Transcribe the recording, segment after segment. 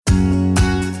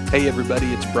Hey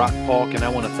everybody, it's Brock Paulk, and I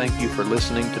want to thank you for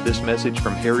listening to this message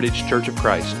from Heritage Church of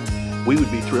Christ. We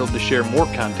would be thrilled to share more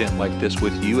content like this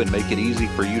with you and make it easy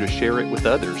for you to share it with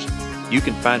others. You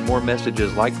can find more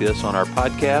messages like this on our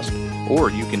podcast,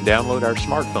 or you can download our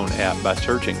smartphone app by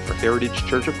searching for Heritage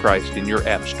Church of Christ in your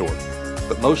app store.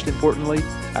 But most importantly,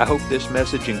 I hope this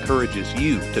message encourages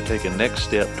you to take a next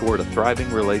step toward a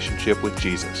thriving relationship with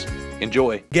Jesus.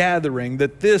 Enjoy. Gathering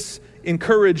that this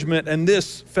encouragement and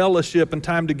this fellowship and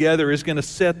time together is going to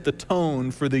set the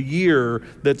tone for the year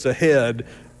that's ahead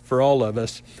for all of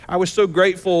us. I was so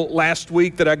grateful last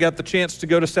week that I got the chance to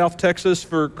go to South Texas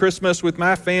for Christmas with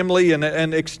my family, and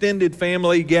an extended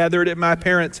family gathered at my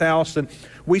parents' house, and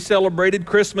we celebrated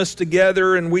Christmas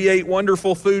together, and we ate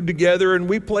wonderful food together, and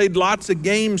we played lots of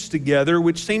games together,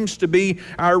 which seems to be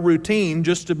our routine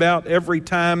just about every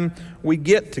time we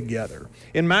get together.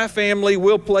 In my family,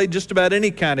 we'll play just about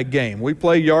any kind of game. We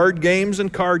play yard games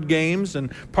and card games and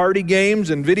party games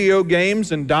and video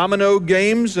games and domino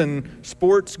games and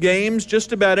sports games.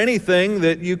 Just about anything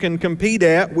that you can compete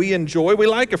at, we enjoy. We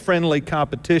like a friendly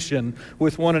competition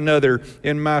with one another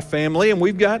in my family, and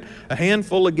we've got a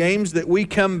handful of games that we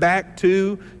come back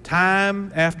to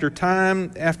time after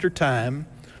time after time.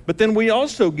 But then we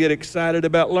also get excited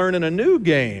about learning a new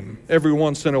game every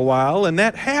once in a while, and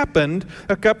that happened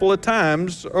a couple of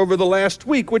times over the last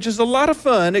week, which is a lot of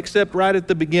fun, except right at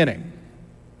the beginning.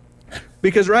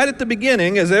 Because right at the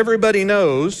beginning, as everybody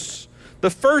knows,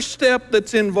 the first step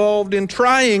that's involved in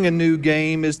trying a new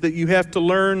game is that you have to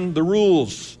learn the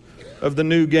rules of the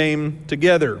new game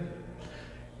together.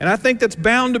 And I think that's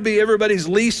bound to be everybody's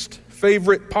least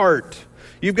favorite part.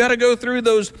 You've got to go through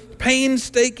those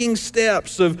painstaking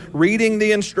steps of reading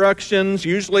the instructions.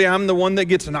 Usually I'm the one that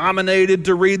gets nominated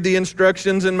to read the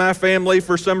instructions in my family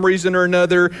for some reason or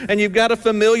another. And you've got to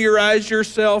familiarize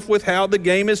yourself with how the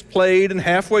game is played. And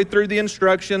halfway through the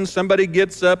instructions, somebody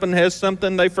gets up and has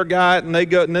something they forgot, and they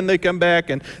go, and then they come back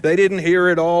and they didn't hear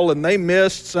it all and they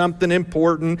missed something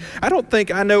important. I don't think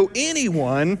I know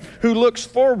anyone who looks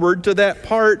forward to that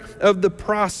part of the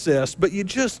process, but you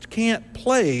just can't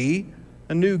play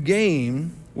a new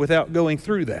game without going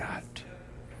through that.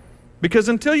 Because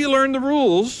until you learn the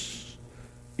rules,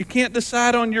 you can't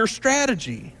decide on your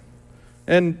strategy.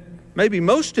 And maybe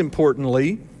most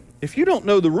importantly, if you don't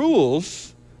know the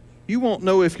rules, you won't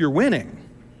know if you're winning,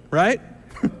 right?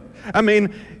 I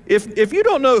mean, if you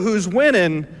don't know who's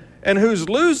winning and who's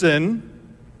losing,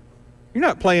 you're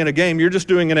not playing a game, you're just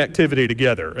doing an activity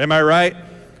together. Am I right?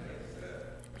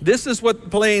 This is what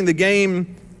playing the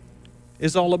game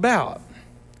is all about.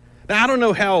 Now, I don't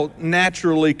know how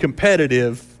naturally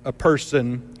competitive a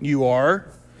person you are.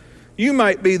 You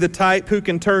might be the type who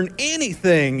can turn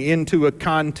anything into a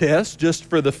contest just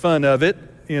for the fun of it,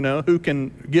 who can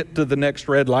get to the next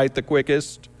red light the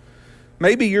quickest.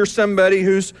 Maybe you're somebody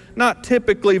who's not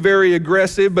typically very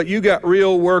aggressive, but you got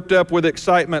real worked up with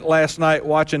excitement last night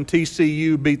watching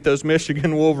TCU beat those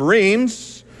Michigan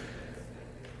Wolverines.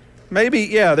 Maybe,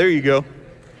 there you go.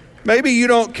 Maybe you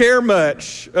don't care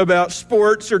much about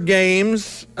sports or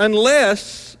games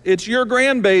unless it's your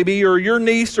grandbaby or your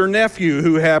niece or nephew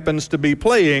who happens to be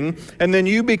playing, and then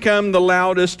you become the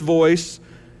loudest voice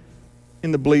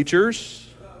in the bleachers.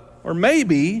 Or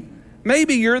maybe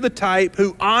you're the type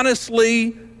who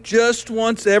honestly just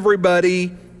wants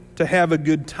everybody to have a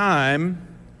good time.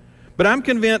 But I'm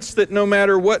convinced that no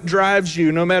matter what drives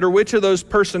you, no matter which of those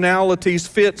personalities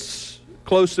fits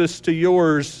closest to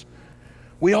yours,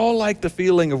 we all like the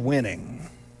feeling of winning.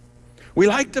 We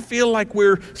like to feel like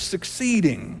we're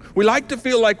succeeding. We like to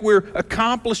feel like we're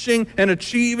accomplishing and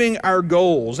achieving our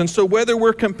goals. And so whether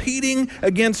we're competing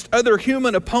against other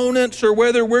human opponents or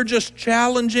whether we're just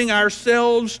challenging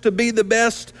ourselves to be the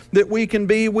best that we can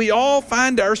be, we all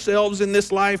find ourselves in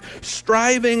this life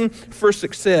striving for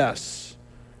success.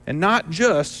 And not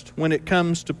just when it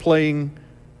comes to playing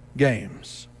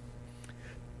games.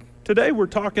 Today we're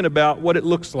talking about what it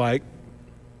looks like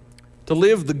to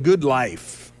live the good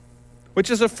life,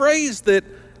 which is a phrase that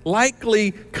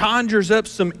likely conjures up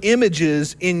some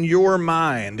images in your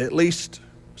mind, at least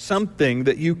something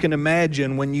that you can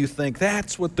imagine when you think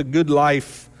that's what the good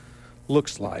life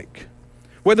looks like.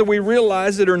 Whether we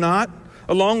realize it or not,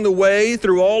 along the way,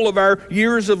 through all of our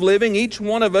years of living, each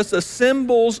one of us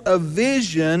assembles a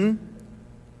vision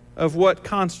of what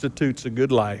constitutes a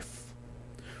good life.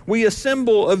 We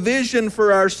assemble a vision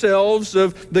for ourselves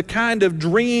of the kind of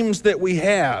dreams that we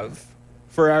have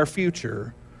for our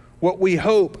future, what we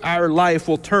hope our life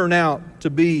will turn out to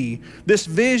be. This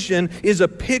vision is a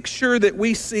picture that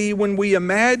we see when we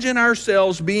imagine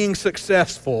ourselves being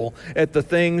successful at the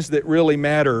things that really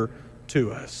matter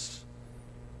to us.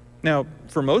 Now,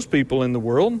 for most people in the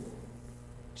world,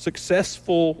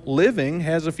 successful living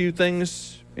has a few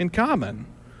things in common.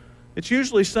 It's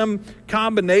usually some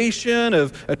combination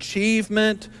of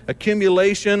achievement,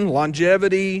 accumulation,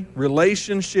 longevity,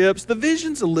 relationships. The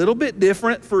vision's a little bit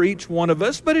different for each one of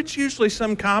us, but it's usually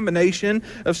some combination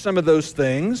of some of those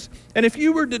things. And if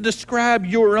you were to describe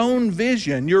your own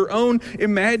vision, your own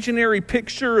imaginary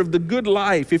picture of the good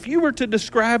life, if you were to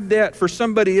describe that for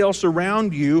somebody else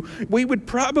around you, we would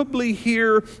probably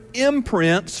hear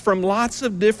imprints from lots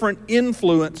of different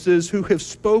influences who have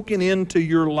spoken into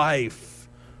your life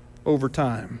over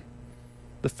time.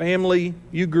 The family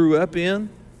you grew up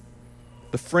in,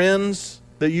 the friends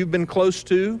that you've been close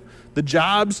to, the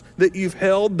jobs that you've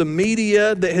held, the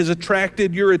media that has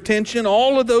attracted your attention,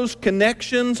 all of those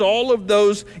connections, all of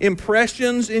those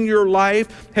impressions in your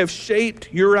life have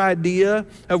shaped your idea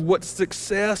of what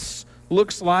success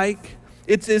looks like.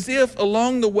 It's as if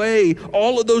along the way,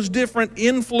 all of those different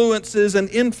influences and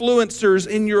influencers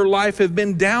in your life have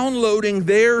been downloading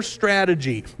their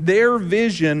strategy, their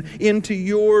vision into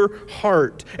your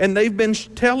heart. And they've been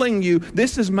telling you,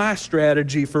 this is my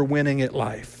strategy for winning at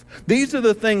life. These are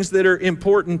the things that are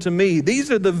important to me.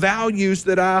 These are the values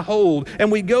that I hold.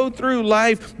 And we go through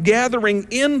life gathering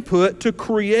input to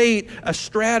create a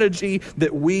strategy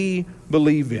that we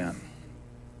believe in.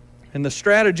 And the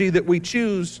strategy that we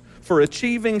choose for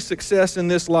achieving success in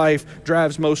this life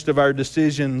drives most of our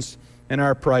decisions and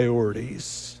our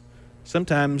priorities,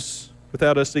 sometimes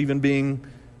without us even being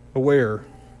aware.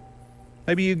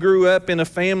 Maybe you grew up in a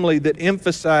family that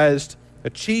emphasized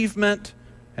achievement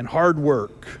and hard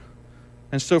work.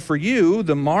 And so for you,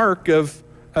 the mark of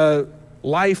a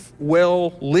life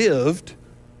well lived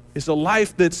is a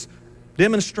life that's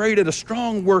demonstrated a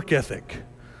strong work ethic,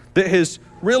 that has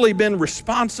really been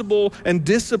responsible and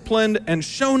disciplined and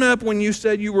shown up when you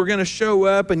said you were going to show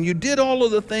up, and you did all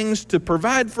of the things to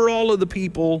provide for all of the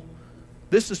people.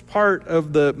 This is part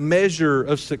of the measure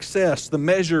of success, the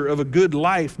measure of a good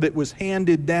life that was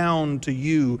handed down to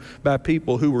you by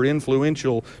people who were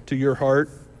influential to your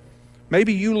heart.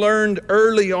 Maybe you learned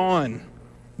early on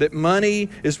that money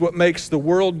is what makes the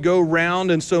world go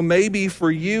round, and so maybe for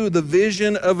you the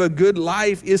vision of a good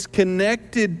life is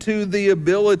connected to the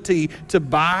ability to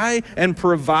buy and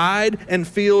provide and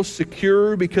feel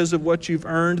secure because of what you've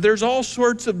earned. There's all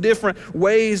sorts of different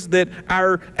ways that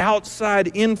our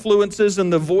outside influences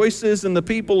and the voices and the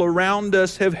people around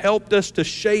us have helped us to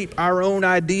shape our own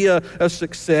idea of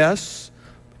success.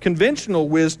 Conventional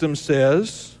wisdom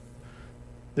says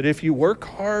that if you work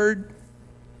hard,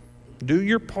 do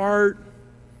your part,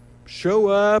 show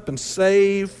up and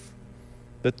save,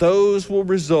 that those will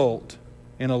result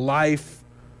in a life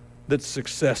that's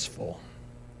successful.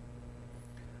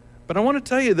 But I want to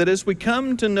tell you that as we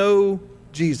come to know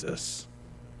Jesus,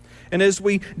 and as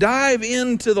we dive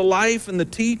into the life and the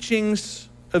teachings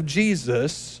of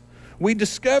Jesus, we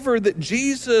discover that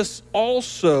Jesus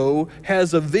also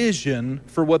has a vision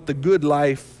for what the good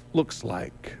life looks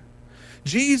like.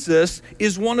 Jesus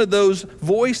is one of those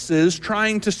voices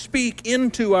trying to speak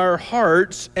into our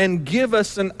hearts and give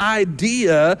us an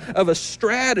idea of a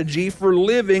strategy for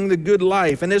living the good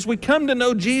life. And as we come to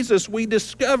know Jesus, we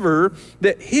discover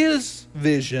that His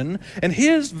vision and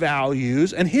His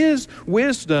values and His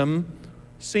wisdom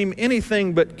seem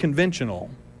anything but conventional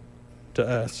to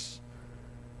us.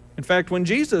 In fact, when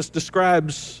Jesus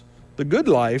describes the good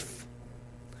life,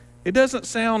 it doesn't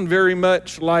sound very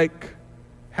much like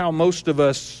how most of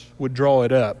us would draw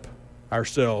it up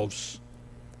ourselves.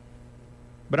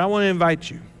 But I want to invite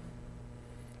you.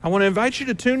 I want to invite you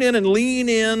to tune in and lean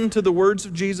in to the words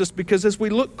of Jesus, because as we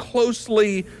look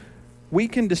closely, we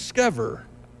can discover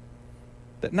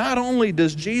that not only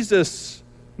does Jesus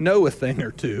know a thing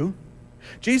or two,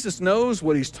 Jesus knows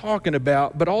what He's talking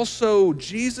about, but also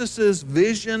Jesus'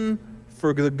 vision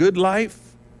for the good life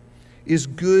is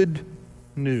good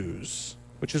news,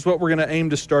 which is what we're going to aim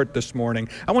to start this morning.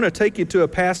 I want to take you to a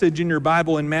passage in your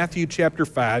Bible in Matthew chapter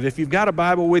 5. If you've got a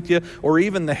Bible with you, or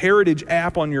even the Heritage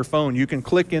app on your phone, you can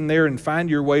click in there and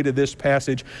find your way to this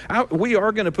passage. We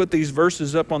are going to put these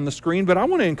verses up on the screen, but I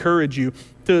want to encourage you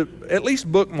to at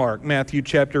least bookmark Matthew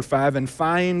chapter 5 and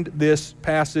find this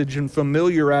passage and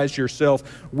familiarize yourself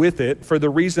with it for the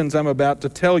reasons I'm about to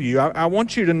tell you. I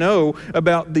want you to know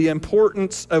about the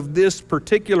importance of this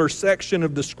particular section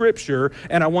of the Scripture,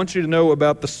 and I want you to know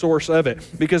about the source of it,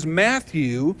 because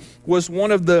Matthew was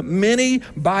one of the many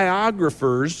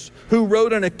biographers who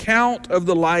wrote an account of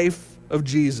the life of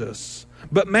Jesus.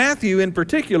 But Matthew in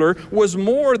particular was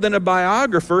more than a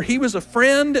biographer. He was a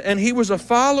friend and he was a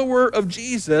follower of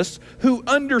Jesus who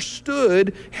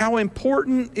understood how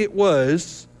important it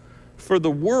was for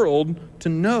the world to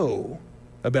know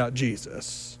about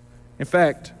Jesus. In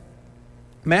fact,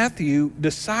 Matthew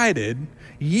decided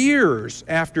years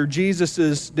after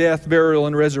Jesus' death, burial,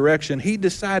 and resurrection, he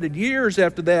decided years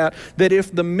after that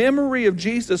if the memory of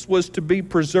Jesus was to be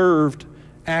preserved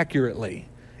accurately,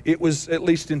 it was at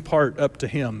least in part up to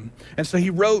him. And so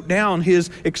he wrote down his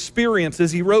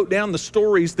experiences. He wrote down the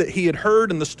stories that he had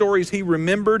heard and the stories he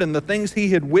remembered and the things he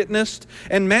had witnessed.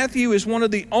 And Matthew is one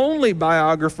of the only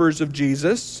biographers of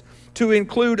Jesus to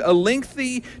include a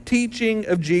lengthy teaching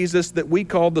of Jesus that we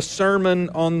call the Sermon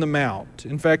on the Mount.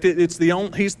 In fact, he's the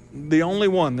only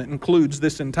one that includes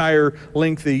this entire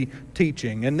lengthy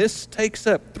teaching. And this takes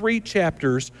up 3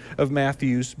 chapters of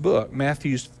Matthew's book,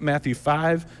 Matthew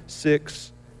 5,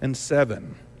 6, and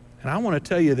 7. And I want to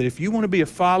tell you that if you want to be a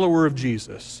follower of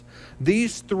Jesus,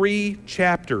 these 3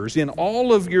 chapters, in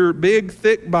all of your big,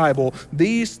 thick Bible,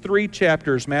 these 3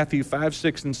 chapters, Matthew 5,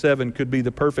 6, and 7, could be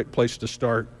the perfect place to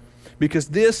start. Because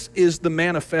this is the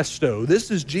manifesto.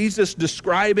 This is Jesus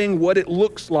describing what it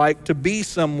looks like to be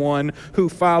someone who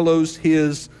follows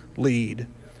his lead.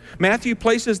 Matthew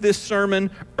places this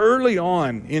sermon early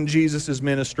on in Jesus'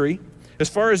 ministry. As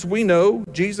far as we know,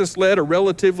 Jesus led a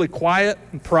relatively quiet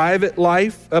and private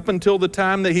life up until the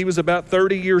time that he was about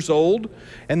 30 years old.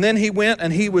 And then he went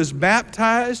and he was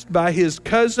baptized by his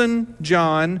cousin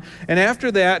John. And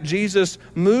after that, Jesus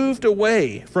moved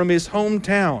away from his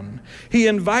hometown. He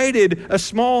invited a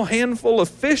small handful of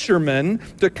fishermen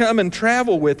to come and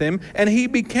travel with him. And he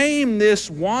became this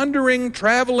wandering,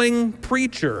 traveling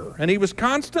preacher. And he was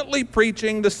constantly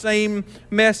preaching the same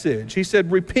message. He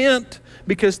said, "Repent,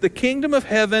 because the kingdom of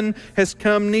heaven has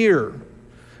come near."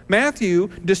 Matthew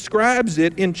describes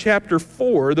it in chapter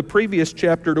 4, the previous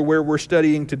chapter to where we're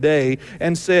studying today,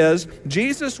 and says,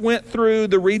 Jesus went through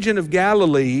the region of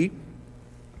Galilee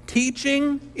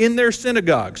teaching in their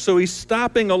synagogues. So he's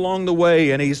stopping along the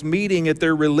way and he's meeting at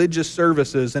their religious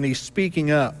services and he's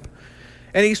speaking up.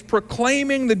 And he's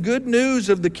proclaiming the good news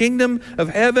of the kingdom of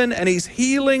heaven, and he's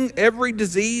healing every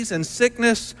disease and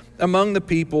sickness among the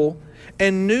people.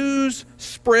 And news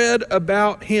spread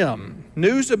about him.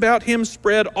 News about him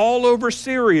spread all over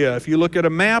Syria. If you look at a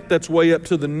map, that's way up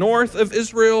to the north of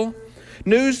Israel.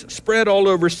 News spread all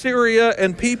over Syria,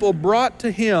 and people brought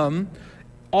to him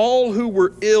all who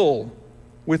were ill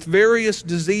with various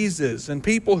diseases, and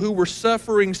people who were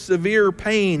suffering severe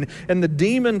pain, and the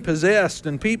demon-possessed,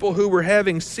 and people who were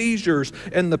having seizures,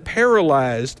 and the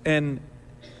paralyzed, and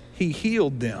he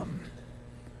healed them.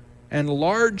 And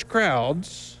large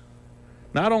crowds,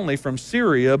 not only from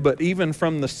Syria, but even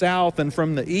from the south and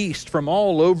from the east, from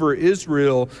all over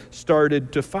Israel,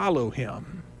 started to follow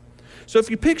him. So if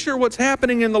you picture what's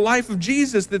happening in the life of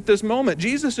Jesus at this moment,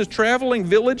 Jesus is traveling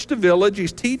village to village.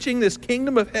 He's teaching this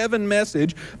kingdom of heaven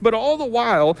message, but all the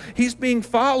while, he's being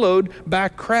followed by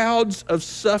crowds of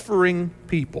suffering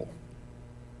people.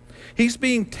 He's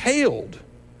being tailed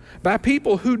by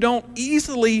people who don't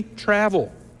easily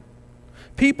travel.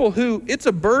 People who, it's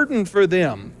a burden for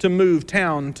them to move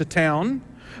town to town,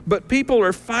 but people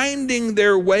are finding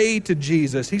their way to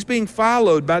Jesus. He's being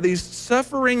followed by these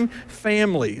suffering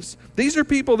families. These are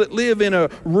people that live in a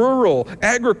rural,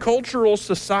 agricultural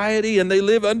society, and they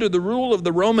live under the rule of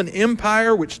the Roman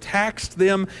Empire, which taxed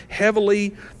them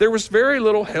heavily. There was very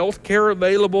little health care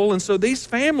available, and so these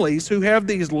families who have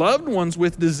these loved ones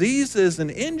with diseases and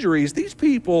injuries, these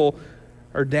people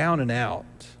are down and out.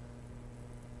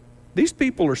 These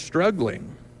people are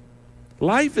struggling.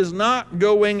 Life is not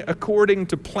going according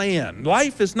to plan.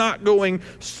 Life is not going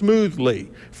smoothly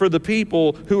for the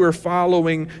people who are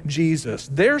following Jesus.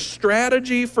 Their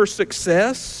strategy for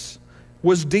success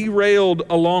was derailed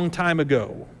a long time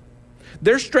ago.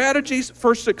 Their strategies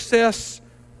for success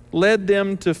led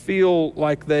them to feel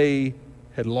like they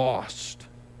had lost.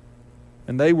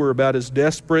 And they were about as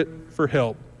desperate for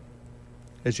help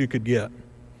as you could get.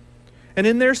 And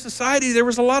in their society, there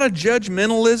was a lot of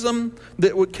judgmentalism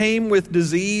that came with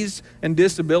disease and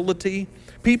disability.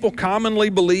 People commonly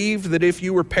believed that if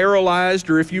you were paralyzed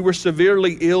or if you were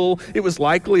severely ill, it was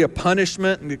likely a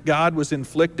punishment that God was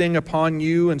inflicting upon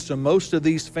you. And so most of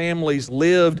these families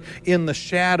lived in the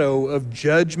shadow of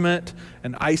judgment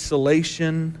and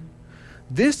isolation.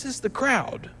 This is the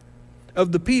crowd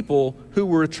of the people who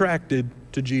were attracted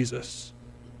to Jesus.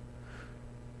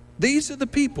 These are the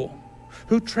people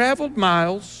who traveled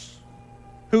miles,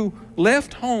 who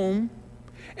left home,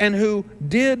 and who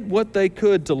did what they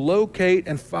could to locate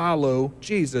and follow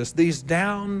Jesus. These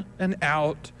down and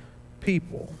out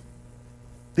people.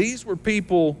 These were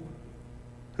people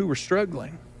who were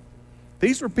struggling.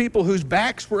 These were people whose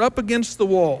backs were up against the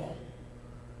wall.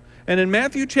 And in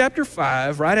Matthew chapter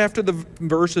 5, right after the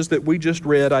verses that we just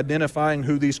read identifying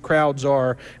who these crowds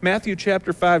are, Matthew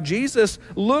chapter 5, Jesus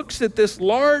looks at this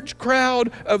large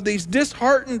crowd of these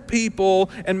disheartened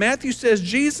people, and Matthew says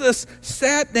Jesus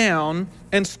sat down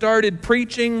and started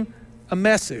preaching a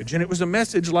message, and it was a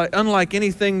message unlike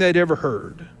anything they'd ever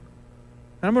heard.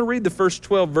 And I'm going to read the first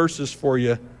 12 verses for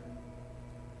you.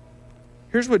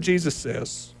 Here's what Jesus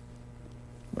says,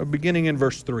 beginning in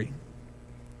verse 3.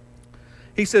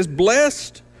 He says,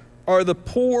 "Blessed are the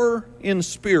poor in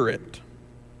spirit,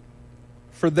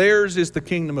 for theirs is the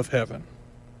kingdom of heaven.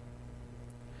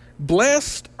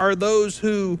 Blessed are those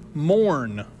who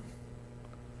mourn,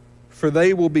 for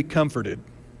they will be comforted.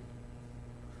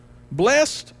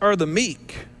 Blessed are the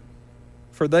meek,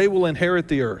 for they will inherit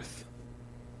the earth.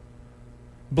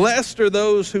 Blessed are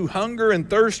those who hunger and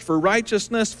thirst for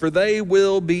righteousness, for they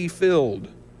will be filled.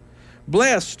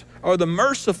 Blessed are the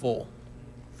merciful,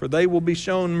 for they will be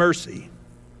shown mercy.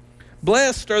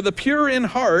 Blessed are the pure in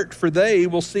heart, for they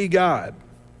will see God.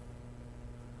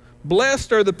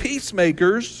 Blessed are the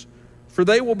peacemakers, for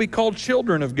they will be called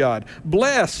children of God.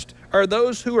 Blessed are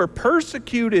those who are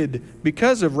persecuted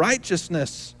because of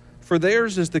righteousness, for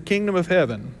theirs is the kingdom of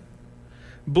heaven.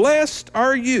 Blessed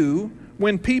are you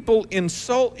when people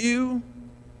insult you,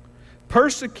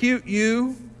 persecute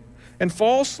you, and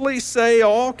falsely say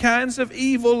all kinds of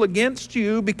evil against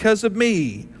you because of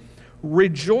me.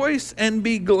 Rejoice and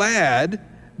be glad,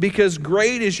 because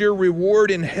great is your reward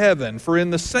in heaven. For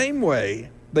in the same way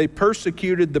they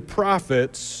persecuted the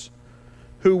prophets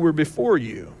who were before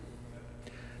you."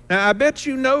 Now, I bet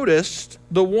you noticed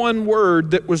the one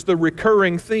word that was the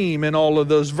recurring theme in all of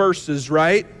those verses,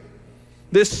 right?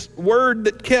 This word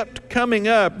that kept coming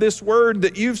up, this word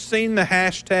that you've seen the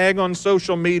hashtag on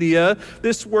social media,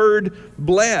 this word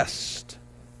blessed.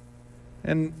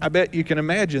 And I bet you can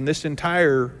imagine this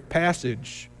entire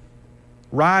passage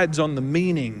rides on the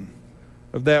meaning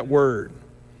of that word.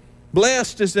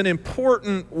 Blessed is an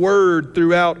important word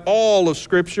throughout all of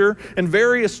Scripture, and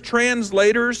various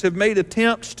translators have made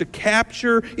attempts to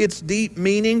capture its deep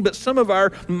meaning, but some of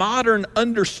our modern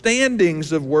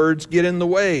understandings of words get in the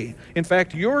way. In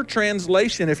fact, your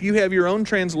translation, if you have your own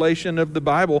translation of the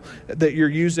Bible that you're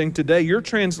using today, your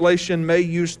translation may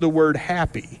use the word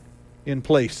happy in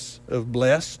place of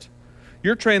blessed.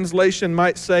 Your translation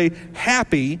might say,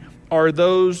 "Happy are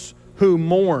those who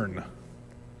mourn,"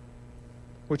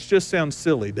 which just sounds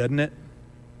silly, doesn't it?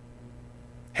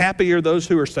 Happy are those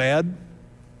who are sad.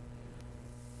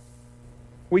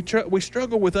 We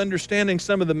struggle with understanding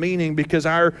some of the meaning because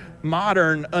our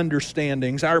modern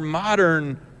understandings, our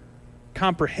modern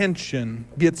comprehension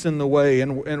gets in the way,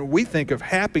 and we think of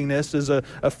happiness as a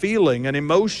feeling, an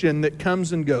emotion that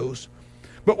comes and goes.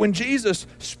 But when Jesus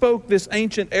spoke this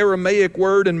ancient Aramaic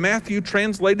word and Matthew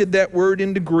translated that word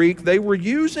into Greek, they were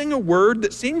using a word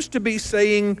that seems to be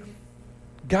saying,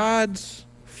 God's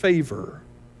favor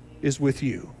is with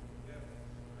you.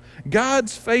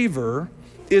 God's favor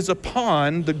is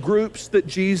upon the groups that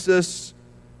Jesus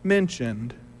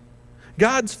mentioned.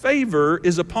 God's favor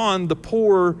is upon the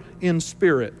poor in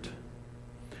spirit.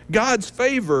 God's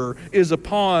favor is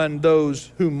upon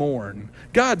those who mourn.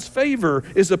 God's favor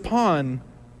is upon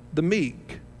the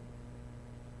meek.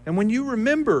 And when you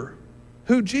remember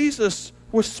who Jesus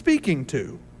was speaking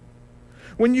to,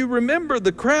 when you remember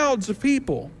the crowds of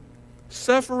people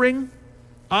suffering,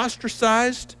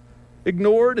 ostracized,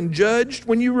 ignored, and judged,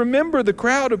 when you remember the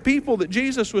crowd of people that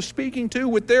Jesus was speaking to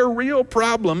with their real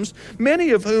problems,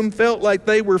 many of whom felt like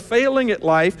they were failing at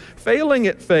life, failing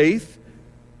at faith,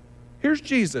 here's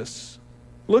Jesus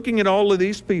looking at all of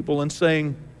these people and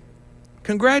saying,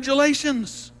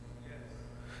 "Congratulations!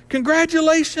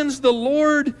 Congratulations, the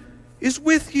Lord is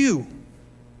with you."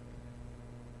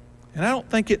 And I don't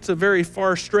think it's a very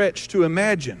far stretch to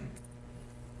imagine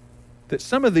that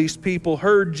some of these people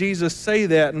heard Jesus say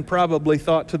that and probably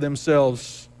thought to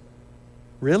themselves,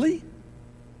 "Really?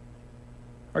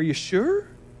 Are you sure?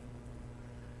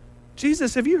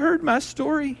 Jesus, have you heard my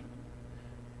story?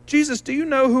 Jesus, do you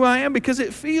know who I am? Because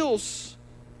it feels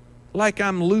like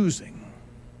I'm losing."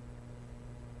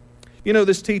 You know,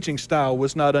 this teaching style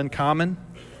was not uncommon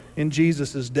in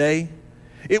Jesus' day.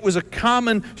 It was a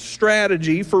common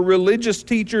strategy for religious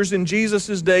teachers in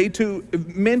Jesus' day to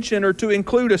mention or to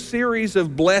include a series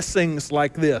of blessings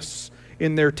like this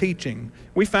in their teaching.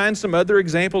 We find some other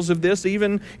examples of this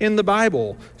even in the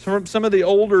Bible. From some of the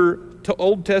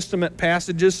Old Testament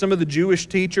passages, some of the Jewish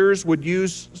teachers would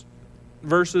use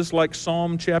verses like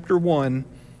Psalm chapter 1.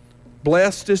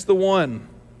 "Blessed is the one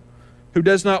who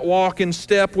does not walk in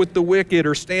step with the wicked,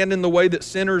 or stand in the way that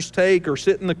sinners take, or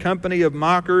sit in the company of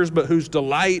mockers, but whose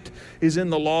delight is in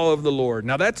the law of the Lord.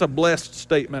 Now that's a blessed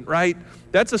statement, right?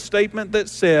 That's a statement that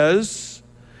says,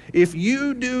 if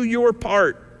you do your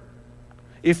part,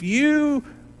 if you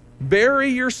bury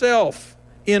yourself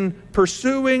in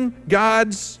pursuing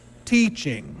God's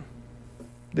teaching,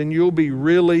 then you'll be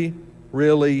really,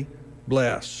 really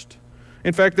blessed.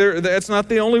 In fact, that's not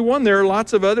the only one. There are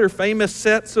lots of other famous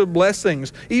sets of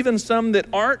blessings, even some that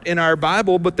aren't in our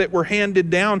Bible, but that were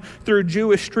handed down through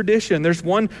Jewish tradition. There's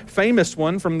one famous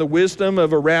one from the wisdom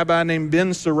of a rabbi named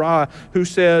Ben Sirah, who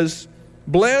says,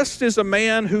 "Blessed is a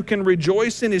man who can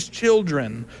rejoice in his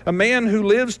children, a man who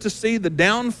lives to see the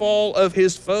downfall of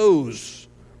his foes.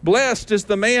 Blessed is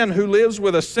the man who lives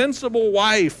with a sensible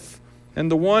wife,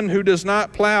 and the one who does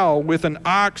not plow with an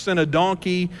ox and a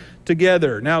donkey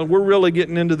together." Now, we're really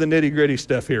getting into the nitty-gritty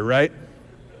stuff here, right?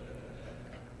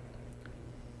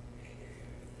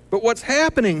 But what's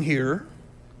happening here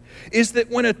is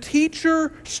that when a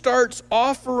teacher starts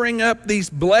offering up these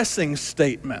blessing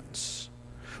statements,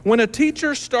 when a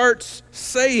teacher starts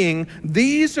saying,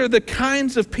 these are the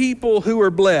kinds of people who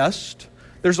are blessed,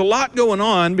 there's a lot going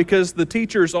on because the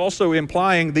teacher is also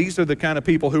implying these are the kind of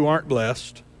people who aren't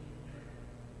blessed.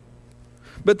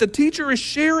 But the teacher is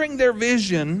sharing their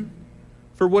vision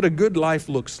for what a good life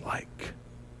looks like.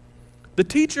 The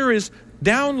teacher is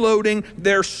downloading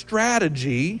their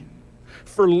strategy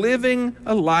for living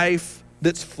a life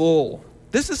that's full.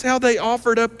 This is how they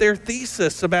offered up their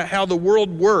thesis about how the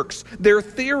world works, their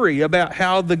theory about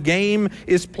how the game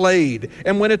is played.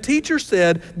 And when a teacher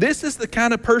said, this is the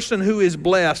kind of person who is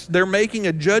blessed, they're making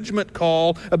a judgment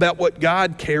call about what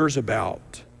God cares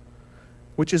about.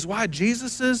 Which is why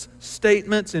Jesus'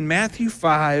 statements in Matthew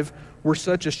 5 were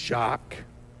such a shock.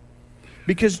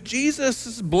 Because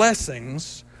Jesus'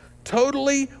 blessings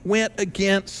totally went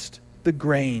against the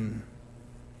grain.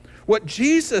 What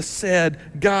Jesus said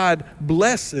God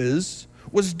blesses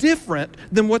was different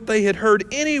than what they had heard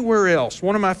anywhere else.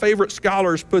 One of my favorite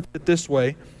scholars put it this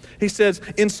way. He says,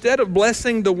 instead of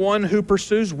blessing the one who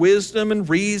pursues wisdom and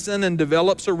reason and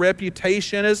develops a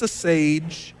reputation as a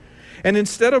sage, and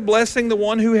instead of blessing the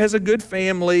one who has a good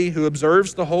family, who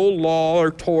observes the whole law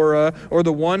or Torah, or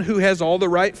the one who has all the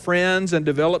right friends and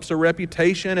develops a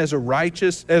reputation as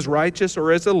righteous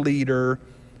or as a leader,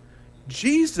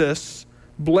 Jesus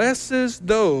blesses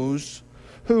those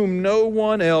whom no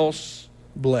one else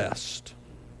blessed.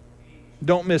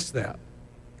 Don't miss that.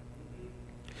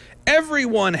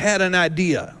 Everyone had an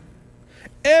idea.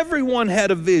 Everyone had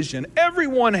a vision.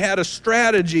 Everyone had a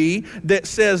strategy that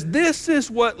says this is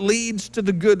what leads to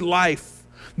the good life.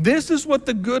 This is what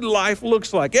the good life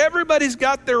looks like. Everybody's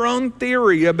got their own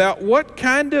theory about what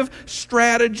kind of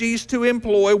strategies to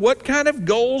employ, what kind of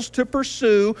goals to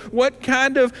pursue, what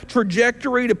kind of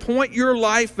trajectory to point your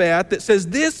life at that says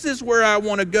this is where I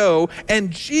want to go.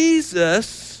 And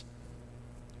Jesus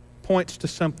points to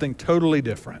something totally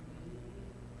different.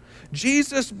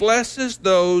 Jesus blesses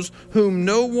those whom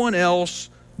no one else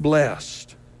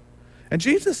blessed. And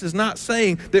Jesus is not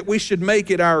saying that we should make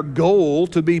it our goal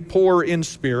to be poor in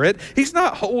spirit. He's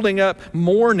not holding up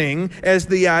mourning as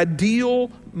the ideal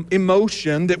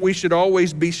emotion that we should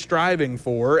always be striving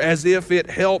for, as if it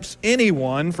helps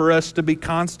anyone for us to be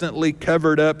constantly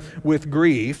covered up with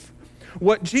grief.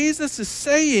 What Jesus is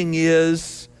saying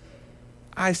is,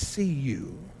 I see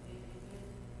you.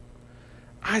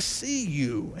 I see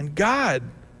you, and God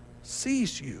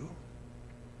sees you.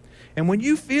 And when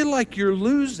you feel like you're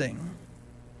losing,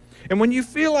 and when you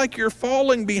feel like you're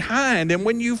falling behind, and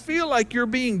when you feel like you're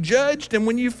being judged, and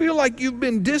when you feel like you've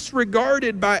been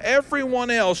disregarded by everyone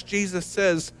else, Jesus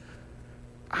says,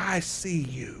 I see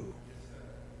you.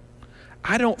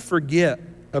 I don't forget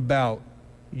about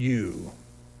you.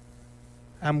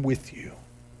 I'm with you.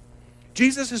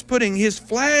 Jesus is putting his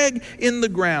flag in the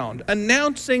ground,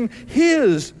 announcing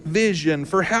his vision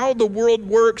for how the world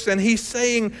works, and he's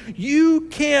saying, you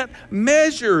can't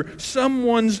measure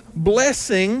someone's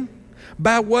blessing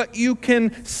by what you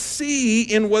can see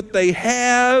in what they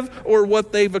have or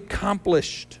what they've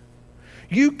accomplished.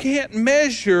 You can't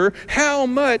measure how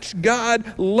much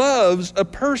God loves a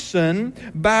person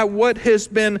by what has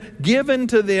been given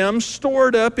to them,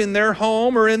 stored up in their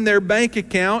home or in their bank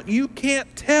account. You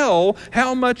can't tell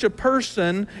how much a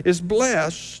person is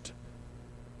blessed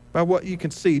by what you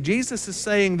can see. Jesus is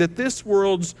saying that this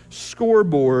world's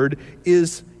scoreboard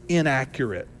is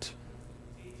inaccurate.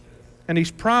 And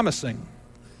he's promising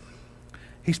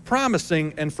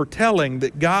and foretelling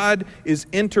that God is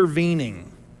intervening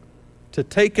to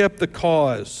take up the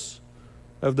cause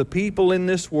of the people in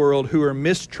this world who are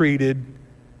mistreated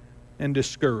and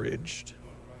discouraged.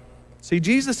 See,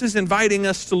 Jesus is inviting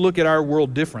us to look at our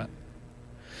world different.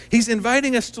 He's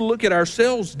inviting us to look at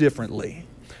ourselves differently.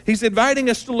 He's inviting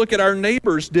us to look at our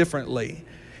neighbors differently.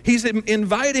 He's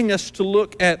inviting us to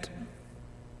look at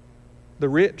the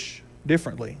rich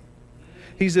differently.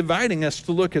 He's inviting us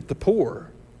to look at the poor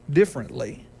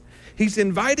differently. He's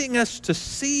inviting us to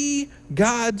see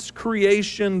God's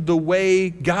creation the way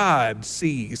God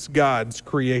sees God's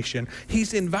creation.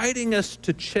 He's inviting us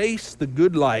to chase the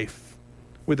good life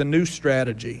with a new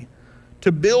strategy,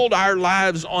 to build our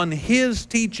lives on His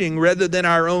teaching rather than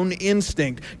our own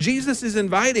instinct. Jesus is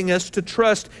inviting us to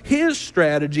trust His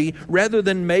strategy rather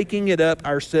than making it up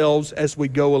ourselves as we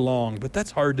go along. But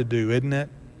that's hard to do, isn't it?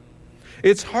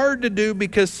 It's hard to do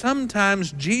because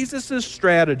sometimes Jesus'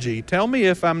 strategy, tell me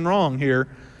if I'm wrong here,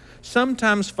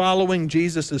 sometimes following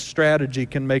Jesus' strategy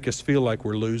can make us feel like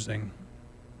we're losing.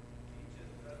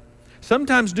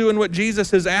 Sometimes doing what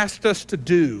Jesus has asked us to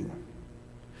do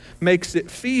makes it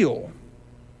feel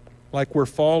like we're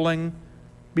falling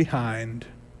behind.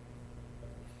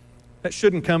 That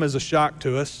shouldn't come as a shock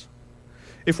to us.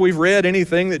 If we've read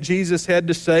anything that Jesus had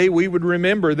to say, we would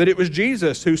remember that it was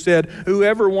Jesus who said,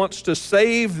 "Whoever wants to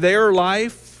save their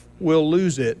life will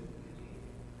lose it.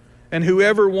 And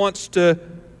whoever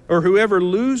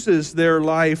loses their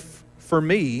life for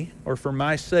me or for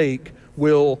my sake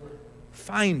will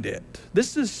find it."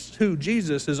 This is who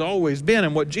Jesus has always been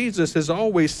and what Jesus has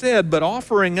always said, but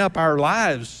offering up our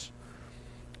lives,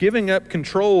 giving up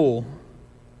control,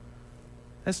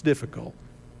 that's difficult.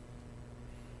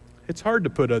 It's hard to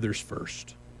put others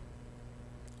first.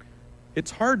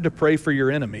 It's hard to pray for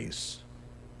your enemies.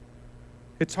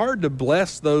 It's hard to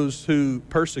bless those who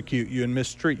persecute you and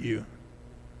mistreat you.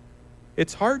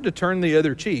 It's hard to turn the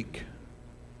other cheek.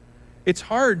 It's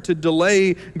hard to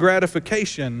delay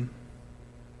gratification.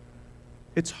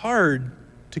 It's hard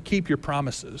to keep your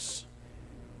promises.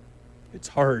 It's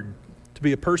hard to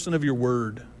be a person of your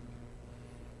word.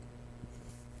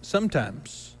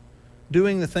 Sometimes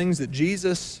doing the things that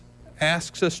Jesus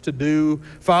asks us to do,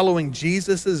 following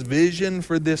Jesus' vision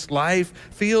for this life,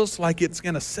 feels like it's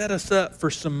going to set us up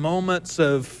for some moments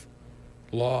of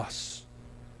loss,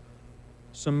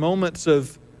 some moments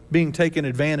of being taken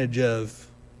advantage of,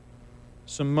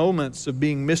 some moments of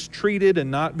being mistreated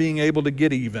and not being able to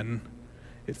get even.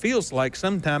 It feels like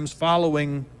sometimes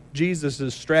following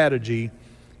Jesus' strategy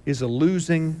is a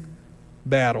losing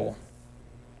battle.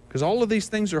 Because all of these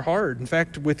things are hard. In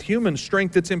fact, with human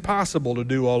strength, it's impossible to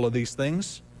do all of these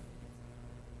things.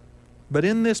 But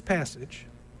in this passage,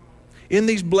 in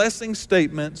these blessing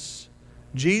statements,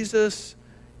 Jesus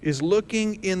is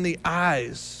looking in the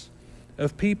eyes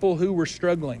of people who were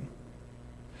struggling,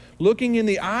 looking in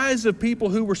the eyes of people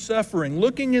who were suffering,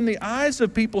 looking in the eyes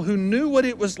of people who knew what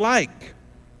it was like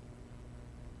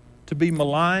to be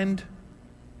maligned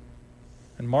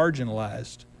and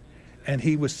marginalized. And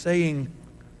He was saying,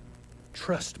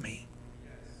 "Trust me.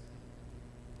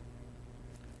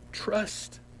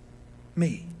 Trust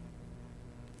me."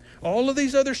 All of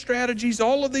these other strategies,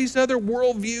 all of these other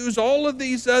worldviews, all of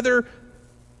these other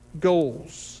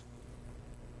goals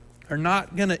are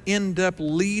not going to end up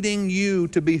leading you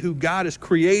to be who God has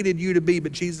created you to be.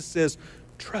 But Jesus says,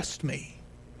 "Trust me."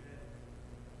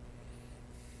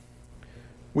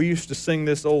 We used to sing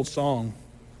this old song.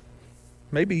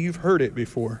 Maybe you've heard it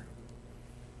before.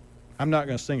 I'm not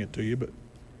going to sing it to you, but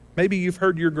maybe you've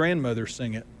heard your grandmother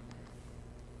sing it.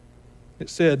 It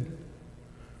said,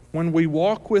 "When we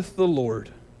walk with the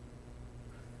Lord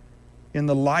in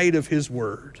the light of His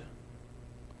word,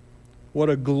 what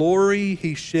a glory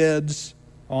He sheds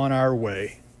on our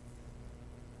way.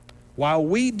 While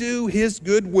we do His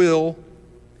good will,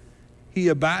 He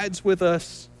abides with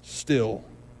us still,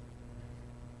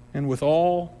 and with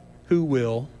all who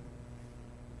will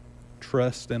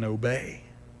trust and obey."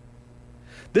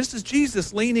 This is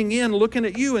Jesus leaning in, looking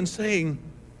at you and saying,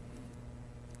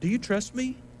 "Do you trust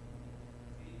me?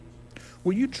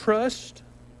 Will you trust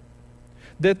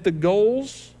that the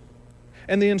goals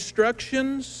and the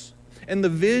instructions and the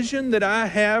vision that I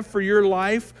have for your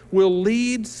life will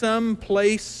lead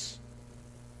someplace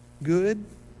good?"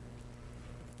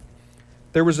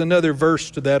 There was another verse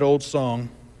to that old song.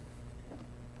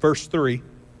 Verse 3.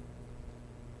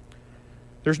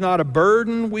 "There's not a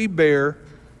burden we bear,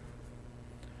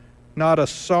 not a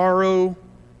sorrow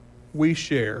we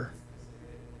share,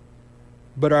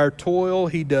 but our toil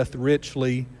He doth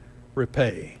richly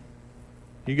repay."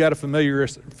 You got to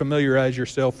familiarize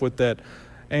yourself with that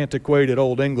antiquated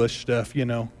old English stuff, you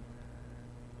know.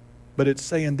 But it's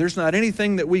saying there's not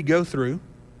anything that we go through,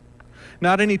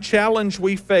 not any challenge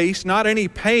we face, not any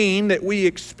pain that we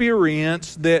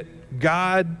experience that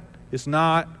God is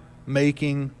not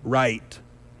making right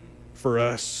for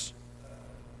us.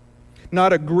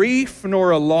 Not a grief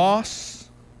nor a loss,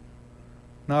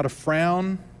 not a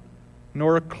frown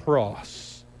nor a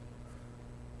cross,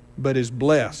 but is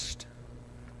blessed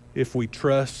if we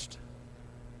trust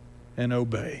and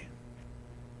obey.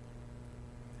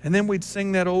 And then we'd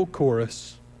sing that old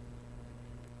chorus,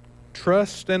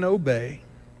 trust and obey,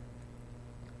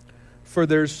 for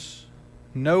there's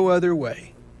no other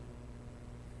way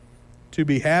to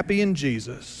be happy in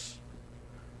Jesus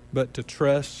but to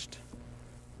trust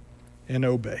and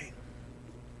obey.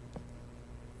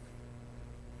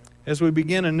 As we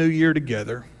begin a new year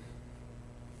together,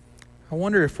 I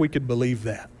wonder if we could believe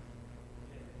that.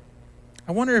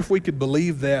 I wonder if we could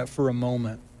believe that for a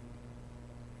moment.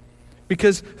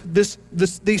 Because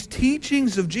these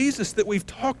teachings of Jesus that we've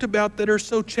talked about that are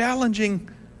so challenging,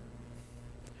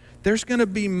 there's going to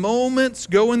be moments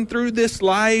going through this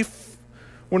life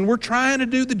when we're trying to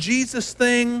do the Jesus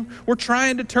thing, we're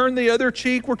trying to turn the other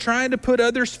cheek, we're trying to put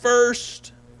others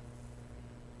first,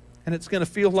 and it's going to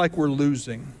feel like we're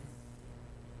losing.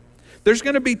 There's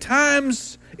going to be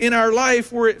times in our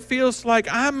life where it feels like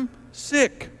I'm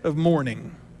sick of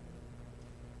mourning.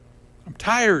 I'm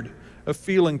tired of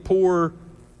feeling poor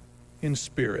in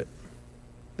spirit.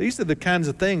 These are the kinds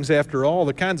of things, after all,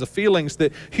 the kinds of feelings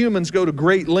that humans go to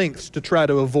great lengths to try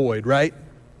to avoid, right?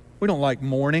 We don't like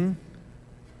mourning.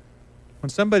 When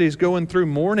somebody's going through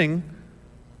mourning,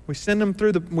 we send them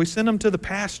to the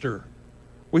pastor.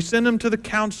 We send them to the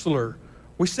counselor.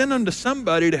 We send them to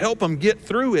somebody to help them get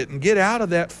through it and get out of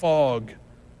that fog.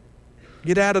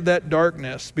 Get out of that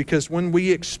darkness, because when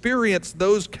we experience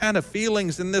those kind of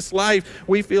feelings in this life,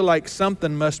 we feel like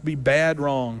something must be bad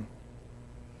wrong.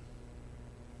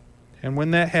 And when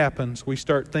that happens, we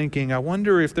start thinking, I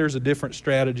wonder if there's a different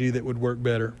strategy that would work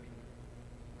better.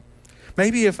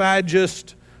 Maybe if I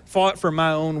just fought for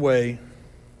my own way.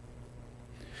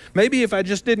 Maybe if I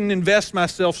just didn't invest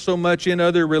myself so much in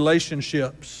other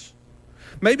relationships.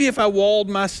 Maybe if I walled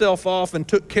myself off and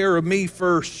took care of me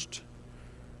first.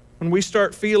 When we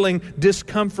start feeling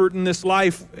discomfort in this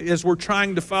life as we're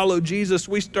trying to follow Jesus,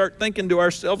 we start thinking to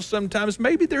ourselves sometimes,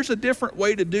 maybe there's a different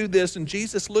way to do this. And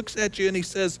Jesus looks at you and he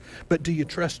says, but do you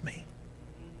trust me?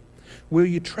 Will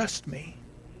you trust me?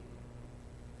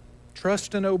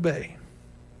 Trust and obey.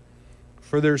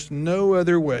 For there's no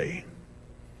other way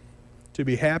to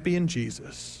be happy in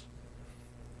Jesus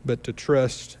but to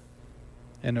trust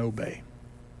and obey.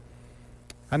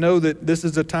 I know that this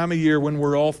is a time of year when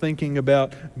we're all thinking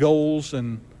about goals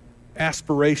and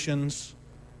aspirations,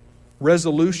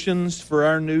 resolutions for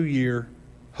our new year,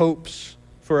 hopes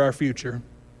for our future.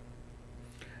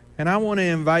 And I want to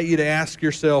invite you to ask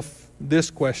yourself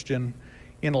this question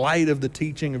in light of the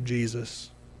teaching of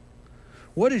Jesus.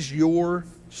 What is your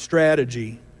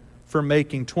strategy for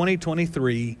making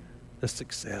 2023 a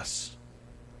success?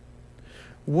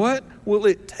 What will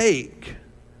it take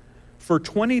for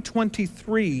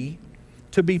 2023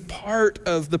 to be part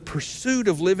of the pursuit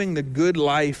of living the good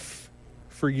life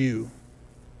for you?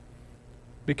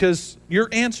 Because your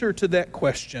answer to that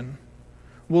question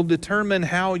will determine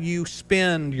how you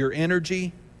spend your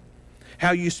energy,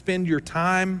 how you spend your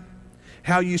time,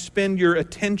 how you spend your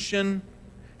attention,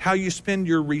 how you spend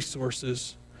your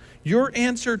resources. Your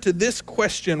answer to this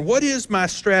question, what is my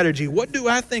strategy? What do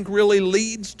I think really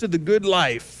leads to the good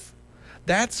life?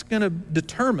 That's going to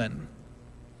determine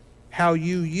how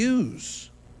you use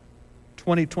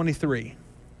 2023.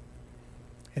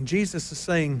 And Jesus is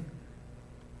saying,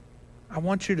 I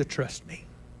want you to trust me.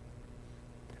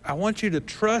 I want you to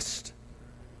trust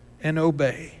and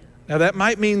obey. Now that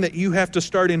might mean that you have to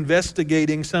start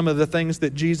investigating some of the things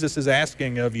that Jesus is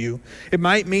asking of you. It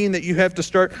might mean that you have to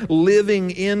start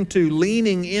leaning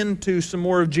into some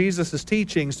more of Jesus'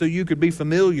 teaching so you could be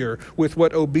familiar with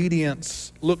what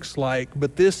obedience looks like.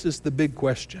 But this is the big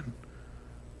question.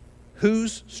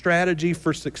 Whose strategy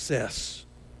for success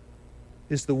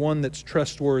is the one that's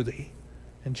trustworthy?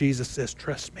 And Jesus says,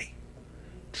 trust me.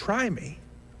 Try me.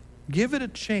 Give it a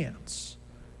chance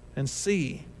and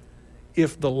see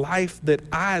if the life that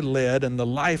I led and the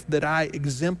life that I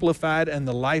exemplified and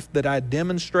the life that I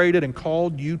demonstrated and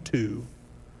called you to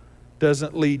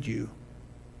doesn't lead you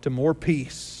to more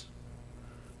peace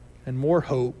and more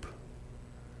hope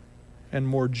and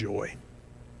more joy.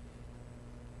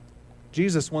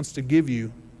 Jesus wants to give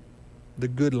you the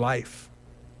good life,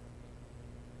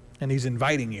 and he's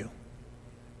inviting you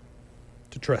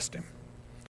to trust him.